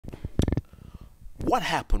What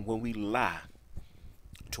happened when we lie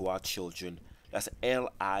to our children? That's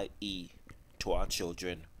LIE, to our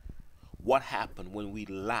children. What happened when we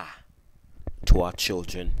lie to our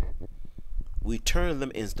children? We turn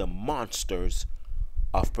them into monsters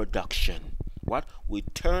of production. What? We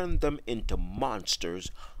turn them into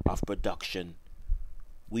monsters of production.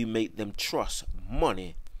 We make them trust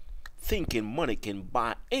money, thinking money can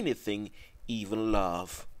buy anything, even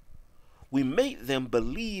love. We make them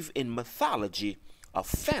believe in mythology of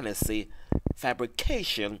fantasy,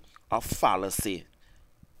 fabrication of fallacy.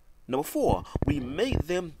 Number 4, we make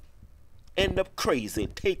them end up crazy,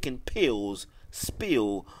 taking pills,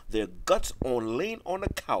 spill their guts on, laying on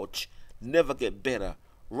the couch, never get better,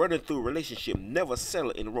 running through relationship, never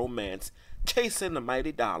settle in romance, chasing the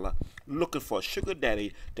mighty dollar, looking for a sugar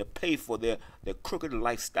daddy to pay for their crooked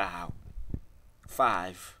lifestyle.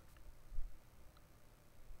 5,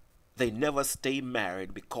 they never stay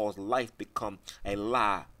married because life becomes a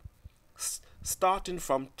lie. Starting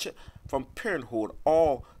from parenthood,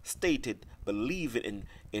 all stated believing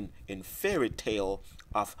in fairy tale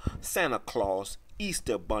of Santa Claus,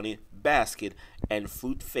 Easter bunny, basket, and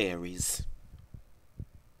fruit fairies.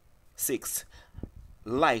 6,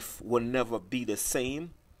 life will never be the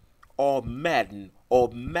same. All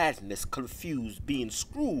madness, confused, being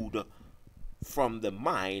screwed from the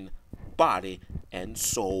mind, body, and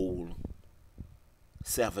soul.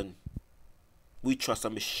 7, we trust a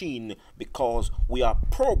machine because we are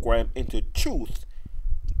programmed into truth,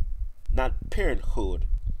 not parenthood,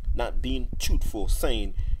 not being truthful,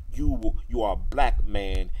 saying you are a black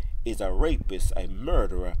man is a rapist, a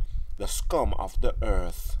murderer, the scum of the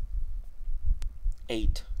earth.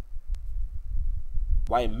 8,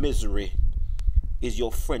 why misery is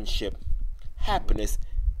your friendship, happiness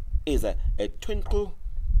is a twinkle,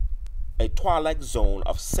 a twilight zone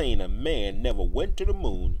of saying a man never went to the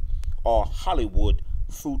moon, or Hollywood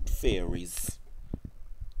fruit fairies.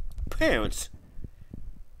 Parents,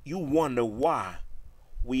 you wonder why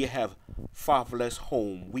we have fatherless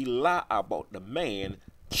home. We lie about the man.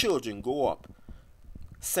 Children grow up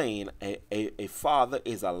saying a father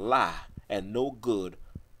is a lie and no good.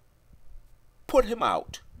 Put him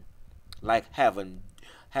out, like having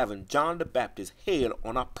John the Baptist's head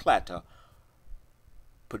on a platter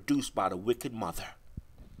produced by the wicked mother.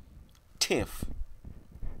 10th,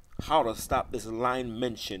 how to stop this line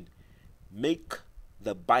mentioned. Make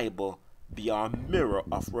the Bible be our mirror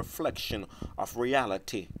of reflection of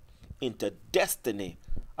reality into destiny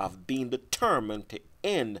of being determined to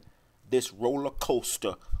end this roller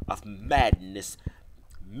coaster of madness,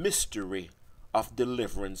 mystery of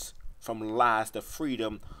deliverance from lies. The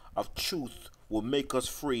freedom of truth will make us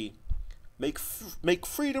free. Make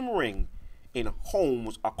freedom ring in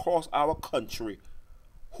homes across our country.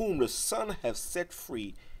 Whom the Son has set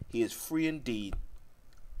free, he is free indeed.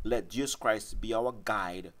 Let Jesus Christ be our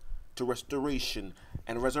guide to restoration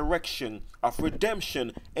and resurrection of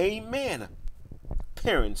redemption. Amen.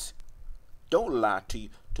 Parents, don't lie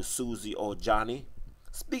to Susie or Johnny.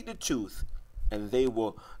 Speak the truth, and they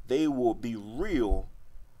will be real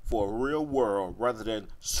for a real world rather than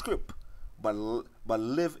script, but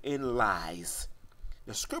live in lies.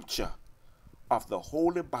 The scripture of the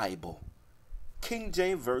Holy Bible, King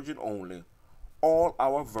James Version only, all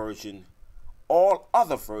other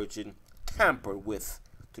version tampered with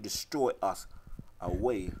to destroy us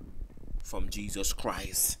away from Jesus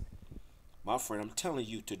Christ. My friend, I'm telling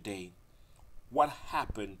you today, what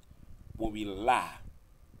happened when we lie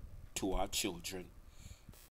to our children?